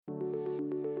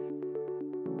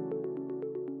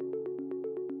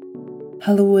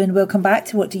Hello and welcome back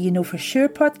to What Do You Know For Sure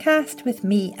podcast with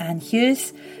me, Anne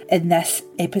Hughes. In this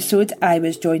episode, I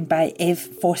was joined by Ev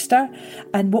Foster,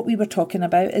 and what we were talking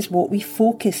about is what we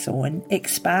focus on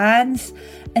expands.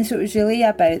 And so it was really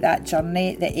about that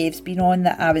journey that Ev's been on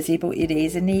that I was able to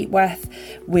resonate with,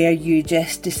 where you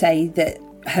just decide that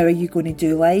how are you going to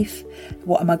do life?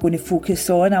 What am I going to focus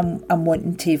on? I'm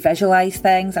wanting to visualise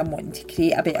things. I'm wanting to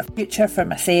create a better future for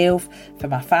myself, for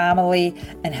my family,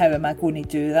 and how am I going to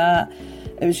do that?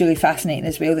 It was really fascinating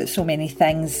as well that so many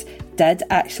things did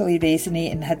actually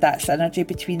resonate and had that synergy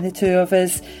between the two of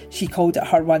us. She called it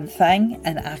her one thing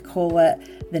and I call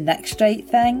it the next right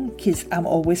thing, because I'm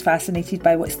always fascinated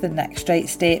by what's the next right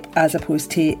step as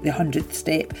opposed to the 100th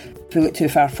step. If we look too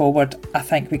far forward, I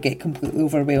think we get completely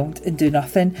overwhelmed and do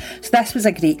nothing. So this was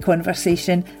a great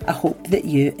conversation. I hope that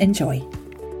you enjoy.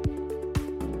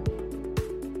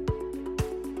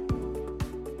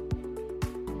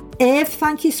 Ev,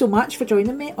 thank you so much for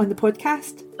joining me on the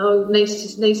podcast. Oh, nice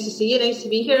to see you. Nice to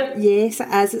be here. Yes, it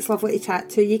is. It's lovely to chat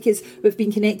to you because we've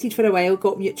been connected for a while,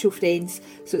 got mutual friends,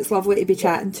 so it's lovely to be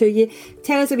chatting to you.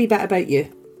 Tell us a wee bit about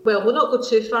you. Well, we'll not go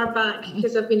too far back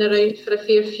because I've been around for a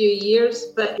fair few years,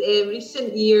 but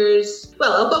recent years,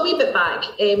 well, I'll go a wee bit back.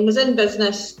 Was in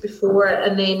business before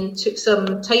and then took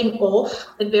some time off,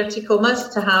 inverted commas,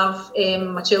 to have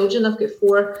my children. I've got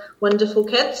 4 wonderful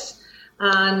kids.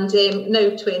 And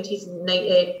now 20s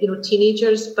and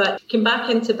teenagers, but came back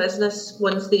into business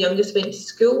once the youngest went to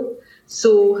school.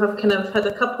 So have kind of had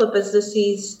a couple of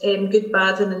businesses, good,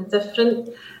 bad and indifferent.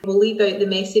 We'll leave out the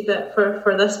messy bit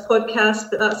for this podcast,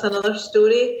 but that's another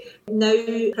story. Now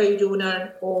proud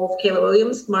owner of Keller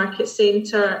Williams Market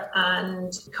Centre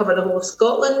and cover the whole of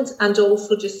Scotland, and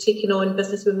also just taking on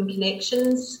Businesswomen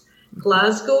Connections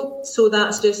Glasgow. So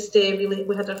that's just really,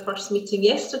 we had our first meeting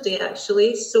yesterday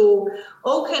actually, so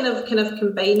all kind of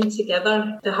combined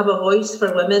together to have a voice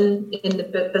for women in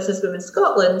the Businesswomen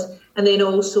Scotland, and then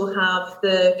also have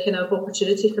the kind of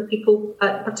opportunity for people,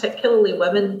 particularly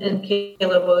women in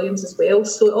Keller Williams as well.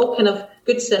 So all kind of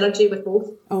good synergy with both.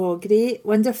 Oh, great,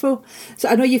 wonderful. So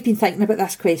I know you've been thinking about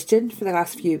this question for the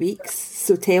last few weeks,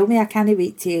 so tell me, I can't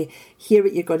wait to hear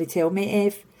what you're going to tell me,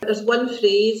 Ev. There's one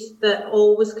phrase that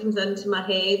always comes into my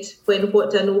head when what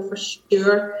do I know for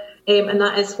sure, and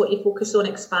that is what you focus on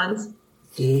expands.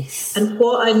 Yes. And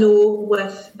what I know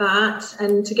with that,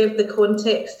 and to give the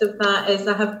context of that, is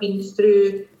I have been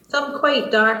through some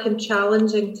quite dark and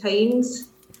challenging times,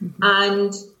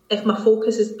 and if my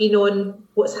focus has been on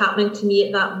what's happening to me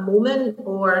at that moment,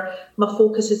 or my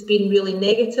focus has been really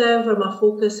negative, or my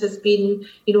focus has been,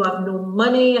 I've no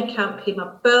money, I can't pay my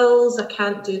bills, I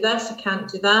can't do this, I can't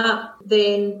do that,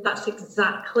 then that's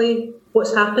exactly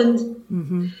what's happened.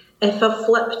 Mm-hmm. If I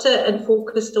flipped it and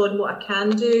focused on what I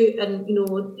can do and,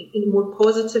 more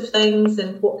positive things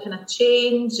and what can I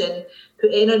change and put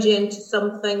energy into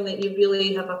something that you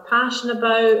really have a passion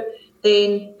about,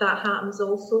 then that happens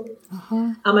also.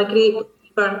 Uh-huh. I'm a great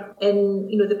believer in,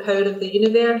 the power of the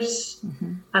universe.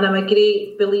 Mm-hmm. And I'm a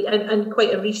great believer, and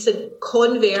quite a recent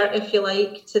convert, if you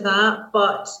like, to that.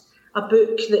 But a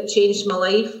book that changed my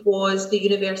life was The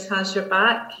Universe Has Your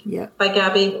Back by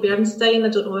Gabby Bernstein. I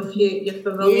don't know if you're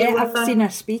familiar with her. Yeah, I've seen her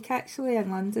speak actually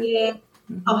in London. Yeah.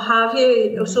 Mm-hmm. Oh, have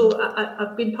you? So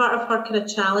I've been part of her kind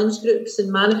of challenge groups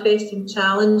and manifesting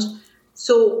challenge.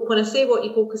 So when I say what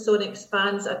you focus on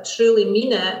expands, I truly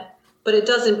mean it, but it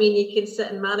doesn't mean you can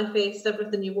sit and manifest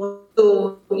everything you want.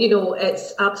 So,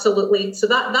 it's absolutely, so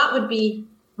that would be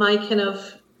my kind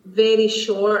of very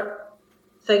short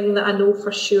thing that I know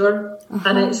for sure. Uh-huh.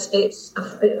 And it's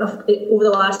over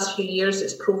the last few years,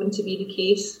 it's proven to be the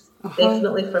case,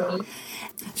 definitely for me.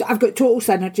 So I've got total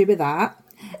synergy with that.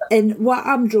 And what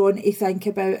I'm drawn to think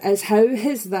about is how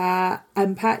has that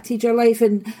impacted your life?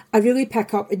 And I really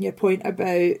pick up on your point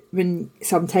about when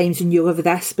you have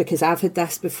this, because I've had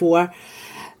this before,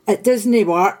 it doesn't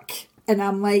work. And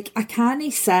I'm like, I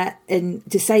can't sit and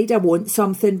decide I want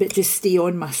something but just stay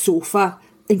on my sofa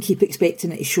and keep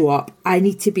expecting it to show up. I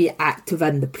need to be active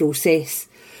in the process.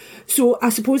 So I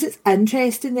suppose it's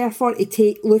interesting therefore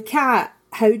to look at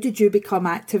how did you become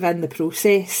active in the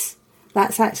process?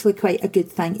 That's actually quite a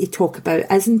good thing to talk about,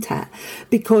 isn't it?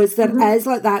 Because there is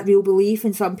like that real belief,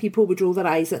 and some people would roll their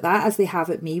eyes at that, as they have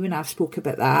at me when I've spoke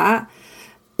about that.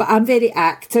 But I'm very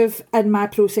active in my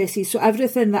processes. So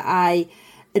everything that I,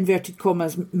 inverted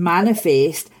commas,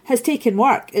 manifest has taken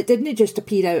work. It didn't just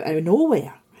appear out of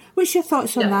nowhere. What's your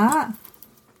thoughts on that?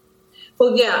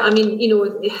 Well, yeah, I mean,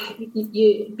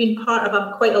 you've been part of,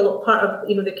 I'm quite a lot part of,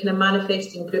 the kind of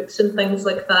manifesting groups and things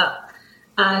like that.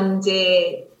 And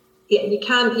Yeah, you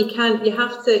have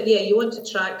to, you want to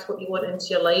attract what you want into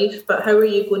your life, but how are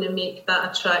you going to make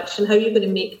that attraction? How are you going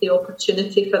to make the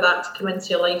opportunity for that to come into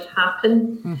your life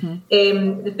happen?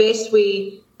 Mm-hmm. The best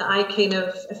way that I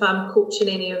if I'm coaching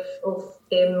any of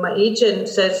my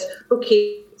agents is,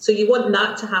 okay, so you want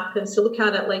that to happen. So look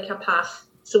at it like a path.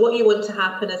 So what you want to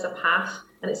happen is a path,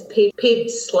 and it's paved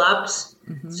slabs.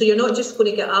 Mm-hmm. So you're not just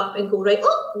going to get up and go, right,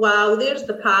 oh, wow, there's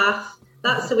the path.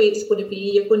 That's the way it's going to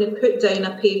be. You're going to put down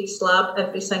a paved slab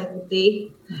every single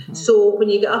day. Mm-hmm. So when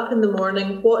you get up in the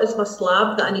morning, what is my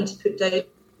slab that I need to put down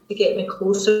to get me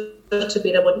closer to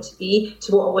where I want to be,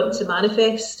 to what I want to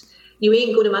manifest? You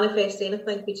ain't going to manifest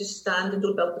anything if you just stand and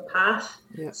don't build the path.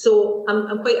 Yeah. So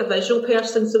I'm quite a visual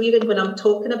person. So even when I'm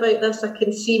talking about this, I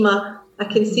can see my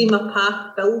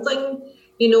path building,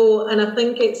 and I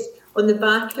think it's on the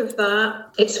back of that,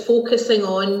 it's focusing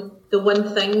on the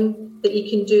one thing that you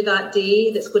can do that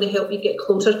day that's going to help you get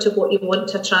closer to what you want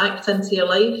to attract into your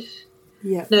life.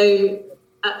 Yeah. Now,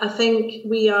 I think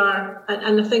we are,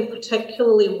 and I think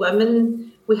particularly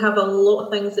women, we have a lot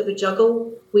of things that we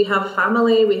juggle. We have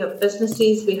family, we have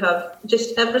businesses, we have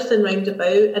just everything round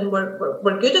about, and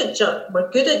we're good at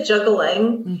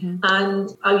juggling. Mm-hmm.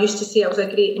 And I used to say I was a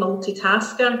great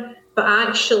multitasker, but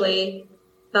actually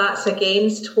that's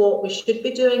against what we should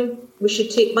be doing. We should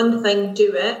take one thing,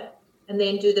 do it, and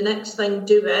then do the next thing,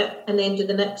 do it, and then do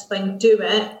the next thing, do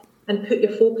it, and put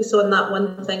your focus on that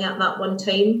one thing at that one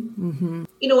time. Mm-hmm.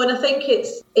 And I think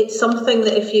it's something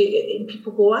that if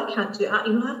people go, I can't do it, I've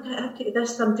got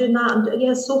this, I'm doing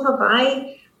that, so have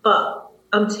I. But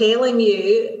I'm telling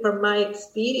you, from my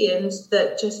experience,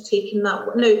 that just taking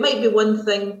that, now it might be one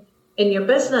thing in your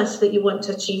business that you want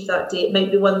to achieve that day. It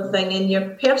might be one thing in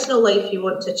your personal life you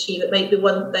want to achieve. It might be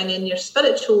one thing in your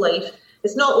spiritual life.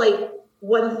 It's not like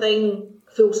one thing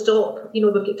full stop.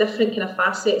 We've got different kind of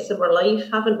facets of our life,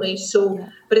 haven't we? So, yeah.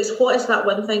 But it's what is that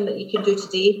one thing that you can do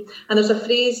today? And there's a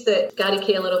phrase that Gary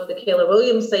Keller of the Keller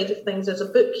Williams side of things, there's a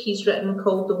book he's written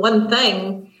called The One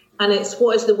Thing, and it's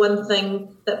what is the one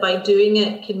thing that by doing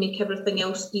it can make everything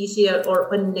else easier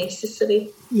or unnecessary.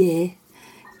 Yeah.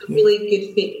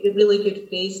 Really good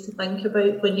phrase to think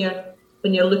about when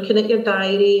you're looking at your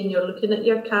diary and you're looking at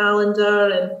your calendar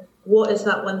and what is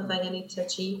that one thing I need to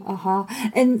achieve?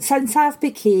 And since I've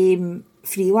became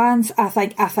freelance, I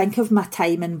think of my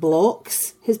time in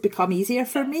blocks has become easier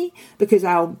for me because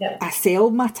I sell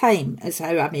my time is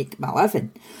how I make my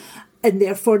living. And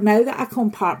therefore, now that I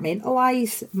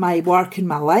compartmentalise my work and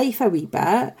my life a wee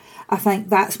bit, I think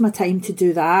that's my time to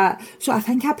do that. So I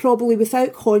think I probably,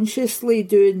 without consciously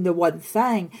doing the one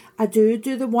thing, I do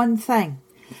the one thing.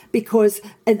 Because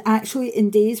in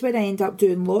days where I end up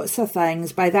doing lots of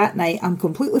things, by that night I'm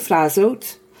completely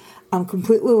frazzled. I'm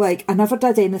completely I never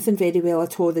did anything very well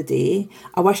at all the day.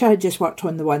 I wish I had just worked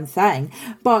on the one thing.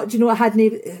 But, I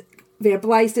hadn't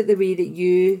verbalised it the way that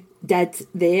you did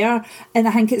there. And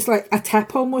I think it's like a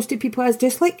tip almost to people is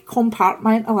just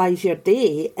compartmentalise your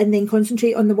day and then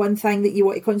concentrate on the one thing that you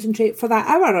want to concentrate for that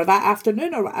hour or that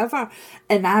afternoon or whatever.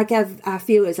 And I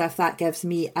feel as if that gives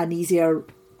me an easier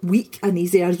week, an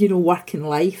easier, working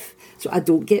life, so I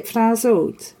don't get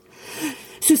frazzled.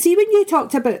 So see, when you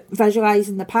talked about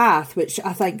visualising the path, which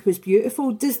I think was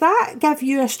beautiful, does that give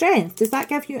you a strength? Does that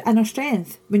give you inner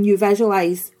strength when you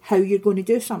visualise how you're going to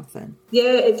do something?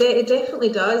 Yeah, it definitely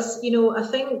does. I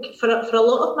think for a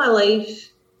lot of my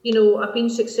life, I've been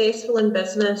successful in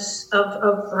business.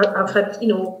 I've had,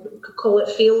 call it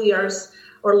failures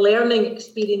or learning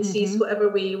experiences, whatever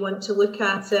way you want to look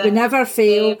at it. We never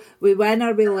fail, we win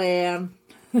or we learn.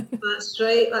 That's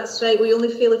right. We only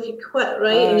fail if you quit,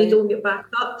 right? And you don't get back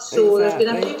up. So There's been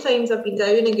a few times I've been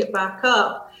down and get back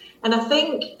up. And I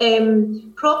think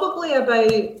probably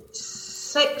about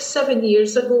 6-7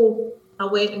 years ago, I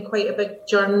went on quite a big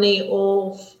journey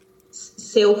of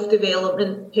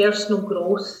self-development, personal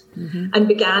growth, and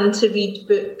began to read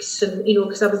books. And,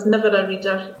 because I was never a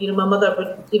reader, my mother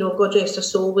would, God rest her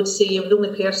soul, would say, you're the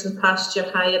only person past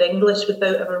your higher English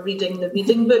without ever reading the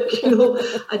reading book.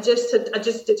 It just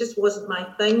wasn't my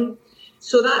thing.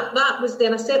 So that was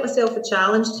then, I set myself a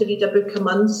challenge to read a book a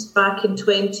month back in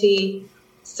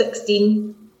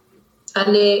 2016.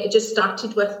 And it just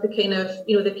started with the kind of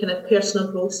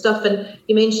personal growth stuff. And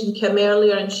you mentioned Kim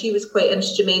earlier, and she was quite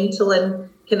instrumental in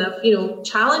kind of,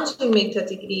 challenging me to a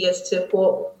degree as to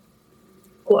what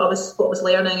I was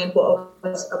learning and what I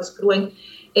was growing.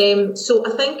 So I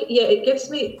think, it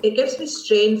gives me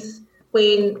strength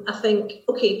when I think,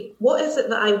 okay, what is it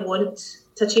that I want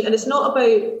to achieve? And it's not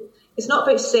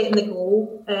about setting the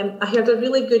goal. I heard a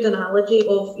really good analogy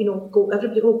of,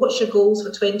 what's your goals for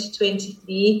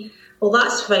 2023? Well,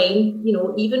 that's fine.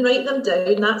 Even write them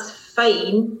down. That's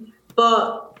fine.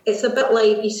 But it's a bit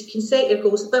like, you can set your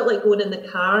goals, a bit like going in the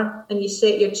car and you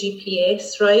set your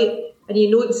GPS, right? And you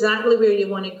know exactly where you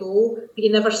want to go, but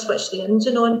you never switch the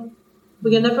engine on.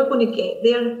 Well, you're never going to get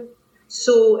there.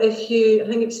 So I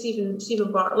think it's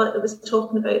Stephen Bartlett that was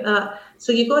talking about that.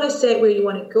 So you've got to set where you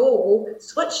want to go,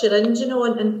 switch your engine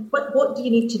on, and what do you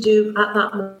need to do at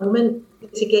that moment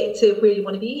to get to where you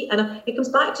want to be? And it comes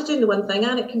back to doing the one thing,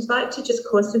 and it comes back to just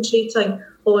concentrating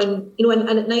on,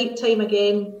 and at night time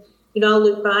again, I'll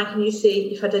look back and you say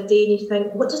you've had a day and you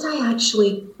think, what did I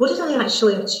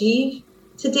actually achieve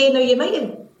today? Now, you might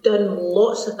have done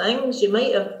lots of things. You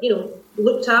might have,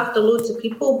 looked after loads of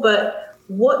people, but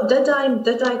what did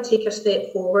I take a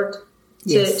step forward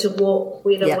to walk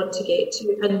where I want to get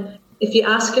to? And if you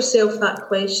ask yourself that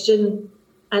question,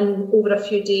 and over a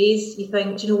few days you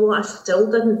think, do you know what, I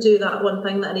still didn't do that one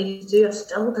thing that I needed to do, I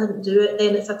still didn't do it,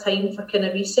 then it's a time for kind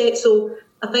of reset. So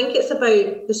I think it's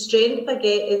about the strength I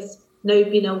get is now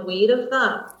being aware of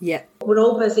that. Yeah. We're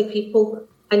all busy people,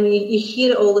 and you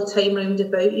hear it all the time round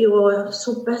about you. Oh, I'm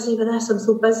so busy with this, I'm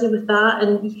so busy with that.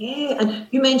 And and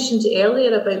you mentioned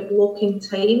earlier about blocking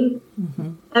time.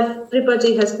 Mm-hmm.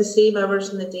 Everybody has the same hours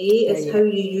in the day. It's how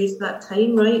you use that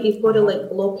time, right? You've got to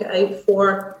block it out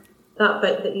for that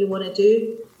bit that you want to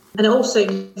do. And it all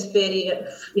sounds very,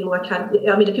 if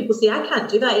people say, I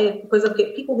can't do that because I've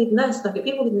got people needing this, and I've got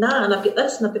people needing that, and I've got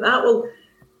this, and I've got that. Well,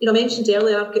 I mentioned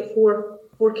earlier, I've got four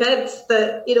kids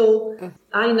that,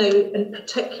 I now, and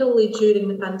particularly during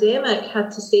the pandemic, had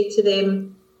to say to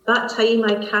them, that time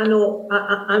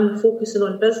I'm focusing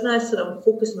on business, and I'm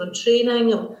focusing on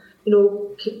training, I'm,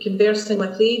 conversing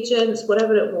with agents,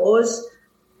 whatever it was,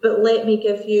 but let me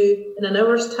give you, in an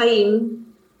hour's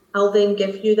time, I'll then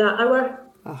give you that hour.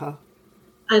 Uh-huh.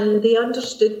 And they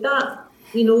understood that,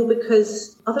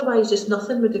 because otherwise just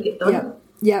nothing would get done. Yeah.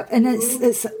 Yeah, and I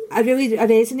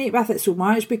resonate with it so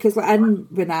much because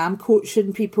when I'm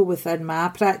coaching people within my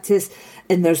practice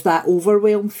and there's that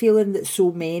overwhelm feeling that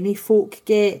so many folk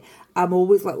get, I'm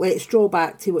always like, let's draw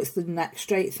back to what's the next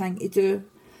right thing to do.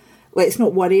 Let's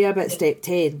not worry about step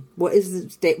 10. What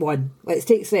is step 1? Let's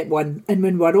take step 1. And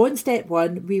when we're on step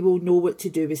 1, we will know what to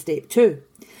do with step 2.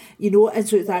 And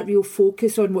so it's that real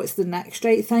focus on what's the next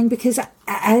right thing, because it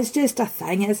is just a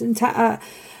thing, isn't it?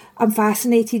 I'm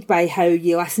fascinated by how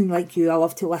you listen, like you. I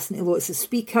love to listen to lots of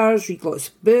speakers, read lots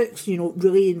of books,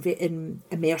 really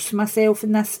immerse myself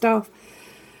in this stuff.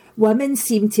 Women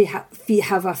seem to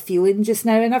have a feeling just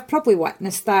now, and I've probably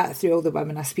witnessed that through all the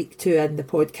women I speak to in the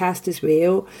podcast as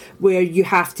well, where you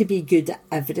have to be good at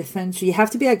everything. So you have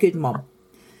to be a good mum.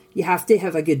 You have to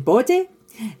have a good body.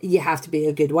 You have to be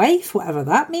a good wife, whatever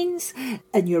that means.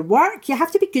 In your work, you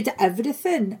have to be good at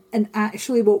everything. And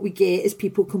actually what we get is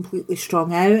people completely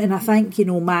strung out. And I think,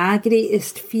 my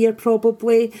greatest fear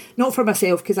probably, not for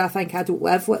myself because I think I don't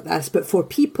live like this, but for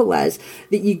people is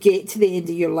that you get to the end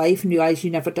of your life and realise you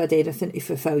never did anything to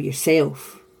fulfil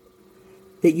yourself.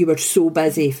 That you were so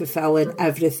busy fulfilling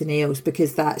everything else,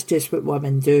 because that's just what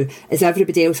women do. Is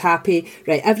everybody else happy?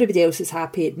 Right, everybody else is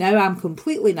happy. Now I'm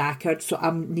completely knackered, so I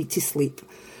need to sleep.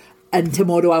 And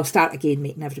tomorrow I'll start again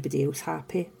making everybody else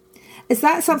happy. Is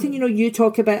that something, you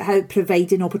talk about how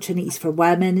providing opportunities for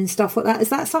women and stuff like that. Is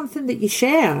that something that you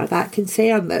share, that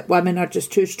concern that women are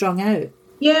just too strung out?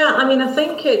 Yeah, I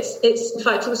think it's. In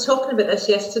fact, I was talking about this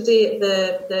yesterday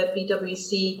at the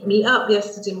BWC meetup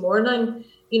yesterday morning.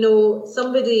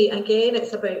 Somebody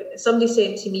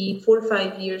said to me 4 or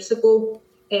 5 years ago,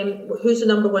 who's the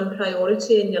number one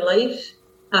priority in your life?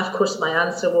 And of course, my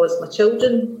answer was my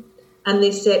children. And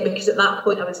they said, because at that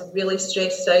point I was really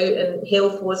stressed out and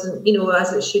health wasn't,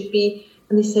 as it should be.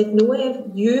 And they said, no,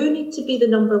 Ev, you need to be the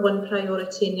number one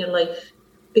priority in your life,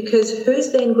 because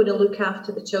who's then going to look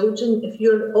after the children? If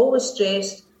you're always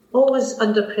stressed, always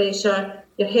under pressure,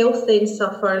 your health then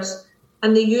suffers.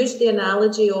 And they use the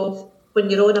analogy of, when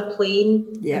you're on a plane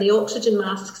and the oxygen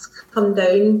masks come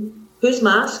down, whose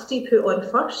mask do you put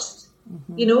on first?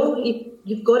 Mm-hmm.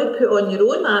 You've got to put on your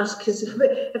own mask, because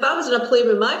if I was on a plane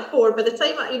with my 4, by the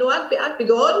time I'd be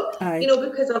gone. Aye.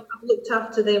 Because I've looked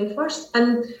after them first.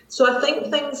 And so I think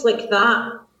things like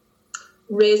that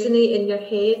resonate in your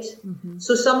head. Mm-hmm.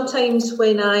 So sometimes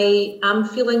when I am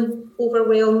feeling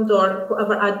overwhelmed or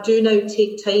whatever, I do now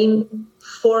take time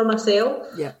for myself.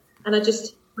 Yeah. And I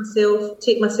just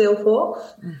take myself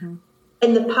off. Mm-hmm.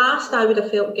 In the past, I would have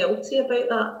felt guilty about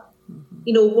that.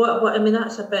 Mm-hmm.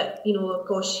 That's a bit,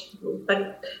 gosh,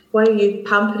 why are you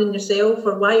pampering yourself,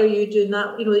 or why are you doing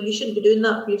that? You shouldn't be doing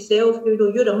that for yourself.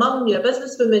 You're a mum, you're a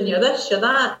businesswoman, you're this, you're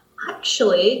that.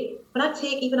 Actually, when I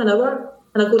take even an hour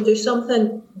and I go and do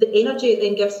something, the energy it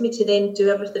then gives me to then do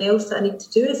everything else that I need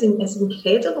to do is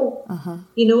incredible. Uh-huh.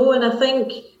 And I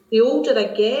think the older I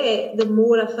get, the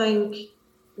more I think,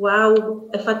 wow,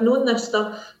 if I'd known this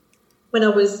stuff when I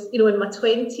was, in my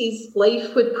 20s,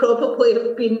 life would probably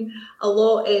have been a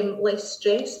lot less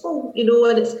stressful,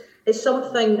 and it's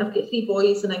something. I've got 3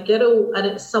 boys and a girl, and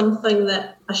it's something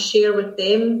that I share with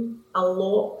them a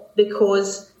lot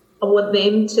because I want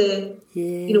them to,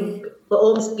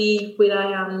 almost be where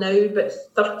I am now, but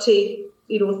 30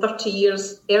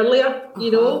 years earlier,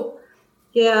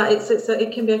 Yeah,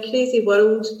 it can be a crazy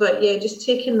world, but yeah, just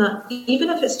taking that, even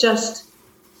if it's just,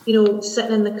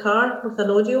 sitting in the car with an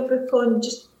audiobook on,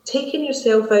 just taking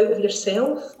yourself out of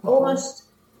yourself, almost,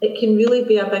 it can really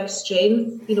be a big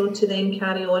strength, to then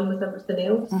carry on with everything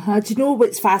else. Do you know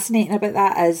what's fascinating about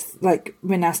that is, like,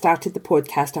 when I started the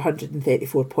podcast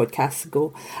 134 podcasts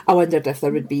ago, I wondered if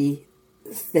there would be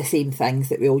the same things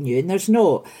that we all knew, and there's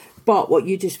not. But what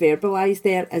you just verbalised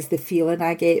there is the feeling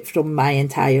I get from my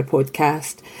entire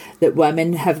podcast, that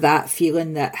women have that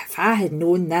feeling that if I had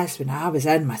known this when I was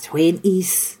in my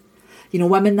 20s,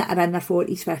 women that are in their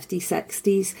 40s, 50s,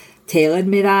 60s telling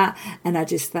me that, and I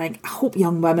just think, I hope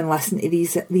young women listen to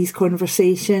these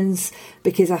conversations,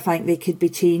 because I think they could be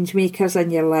change makers in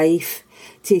your life,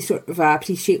 to sort of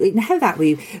appreciate, like, how that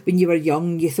way when you were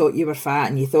young you thought you were fat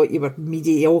and you thought you were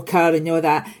mediocre and all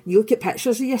that, you look at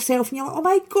pictures of yourself and you're like, oh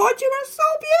my God, you were so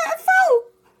beautiful,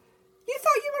 you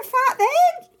thought you were fat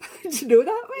then. Do you know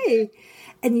that way?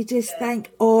 And you just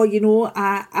think,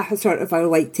 I sort of, I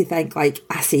like to think, like,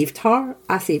 I saved her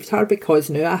because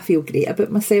now I feel great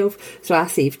about myself, so I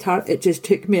saved her. It just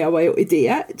took me a while to do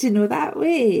it. Do you know that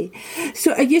way?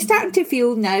 So are you starting to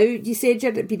feel now, you said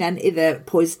you've been into the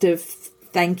positive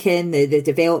thinking, the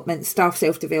development stuff,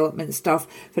 self-development stuff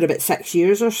for about 6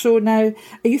 years or so now.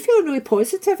 Are you feeling really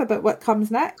positive about what comes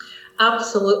next?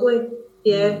 Absolutely,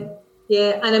 yeah.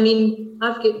 Yeah, and I mean,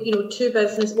 I've got,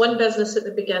 one business at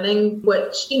the beginning,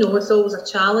 which, it's always a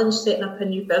challenge setting up a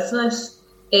new business.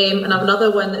 And I've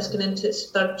another one that's going into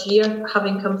its 3rd year,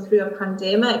 having come through a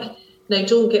pandemic. Now,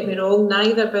 don't get me wrong,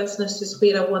 neither business is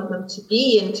where I want them to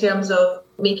be in terms of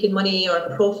making money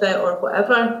or profit or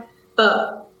whatever.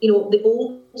 But, the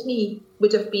old me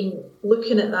would have been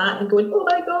looking at that and going, oh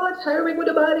my God, how are we going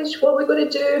to manage? What are we going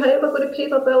to do? How am I going to pay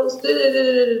my bills?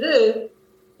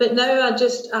 But now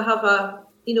I have I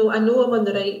know I'm on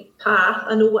the right path.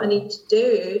 I know what I need to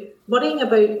do. Worrying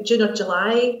about June or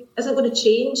July isn't going to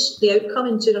change the outcome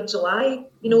in June or July.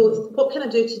 What can I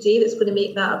do today that's going to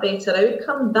make that a better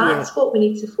outcome? That's what we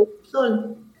need to focus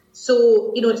on.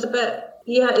 So, it's a bit,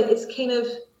 it's kind of,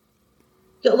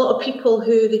 got a lot of people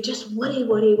who they just worry.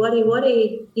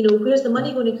 Where's the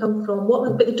money going to come from?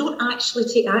 But they don't actually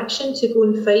take action to go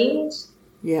and find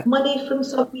money from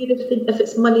somewhere if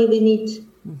it's money they need.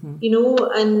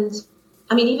 And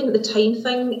I mean, even the time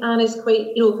thing, Anne, is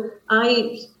quite,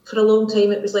 for a long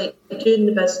time it was like doing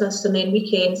the business, and then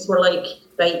weekends were like,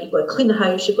 right, you've got to clean the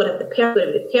house, you've got to have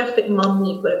the perfect mum,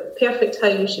 you've got to have the perfect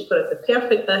house, you've got to have the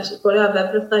perfect this, you've got to have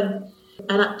everything.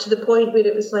 And to the point where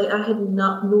it was like I had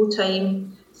no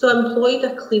time. So I employed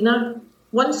a cleaner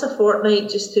once a fortnight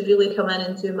just to really come in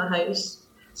and do my house.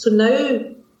 So now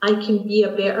I can be a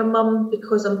better mum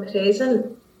because I'm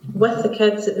present with the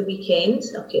kids at the weekend.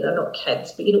 Okay, they're not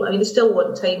kids, but they still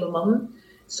want time with mum.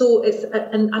 So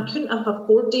and I couldn't have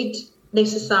afforded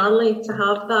necessarily to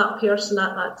have that person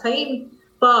at that time.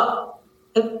 But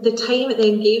if the time it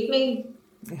then gave me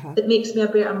that makes me a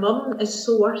better mum is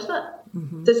so worth it.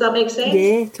 Does that make sense?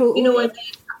 Yeah, totally. And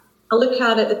I look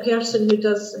at it, the person who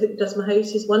does my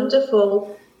house is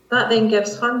wonderful. That then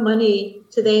gives her money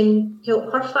to then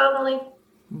help her family.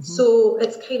 So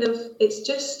it's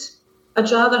just,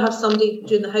 I'd rather have somebody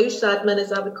doing the house admin,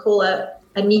 as I would call it,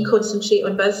 and me concentrate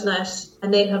on business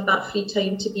and then have that free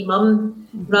time to be mum,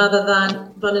 rather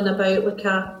than running about like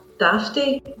a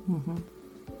dafty.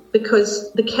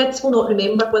 Because the kids will not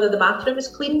remember whether the bathroom is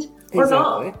cleaned or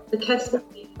not. The kids will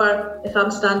remember if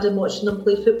I'm standing watching them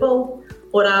play football,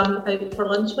 or I'm out for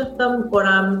lunch with them, or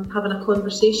I'm having a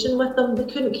conversation with them. They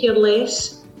couldn't care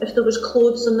less if there was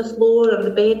clothes on the floor or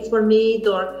the beds were made,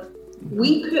 or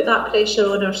we put that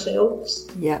pressure on ourselves.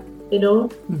 Yeah.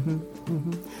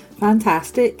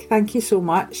 Fantastic. Thank you so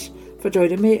much for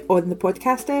joining me on the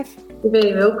podcast, Ev. You're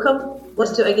very welcome.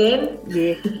 Let's do it again.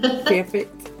 Yeah,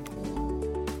 perfect.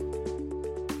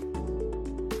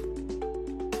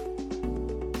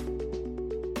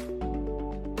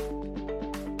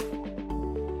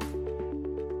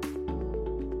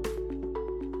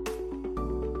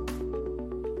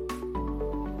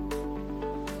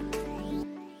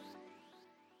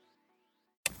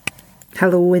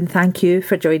 Hello and thank you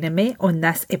for joining me on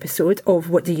this episode of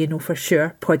What Do You Know For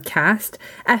Sure podcast.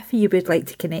 If you would like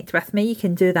to connect with me, you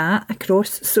can do that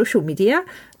across social media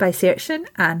by searching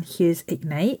Anne Hughes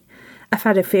Ignite. If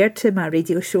I referred to my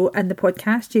radio show and the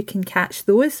podcast, you can catch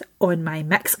those on my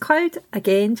Mixcloud.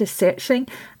 Again, just searching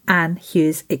Anne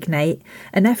Hughes Ignite.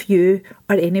 And if you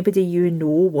or anybody you know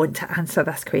want to answer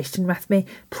this question with me,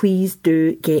 please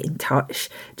do get in touch.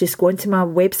 Just go onto my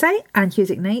website,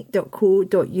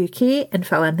 annehughesignite.co.uk, and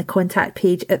fill in the contact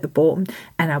page at the bottom,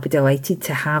 and I'll be delighted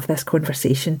to have this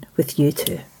conversation with you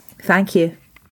too. Thank you.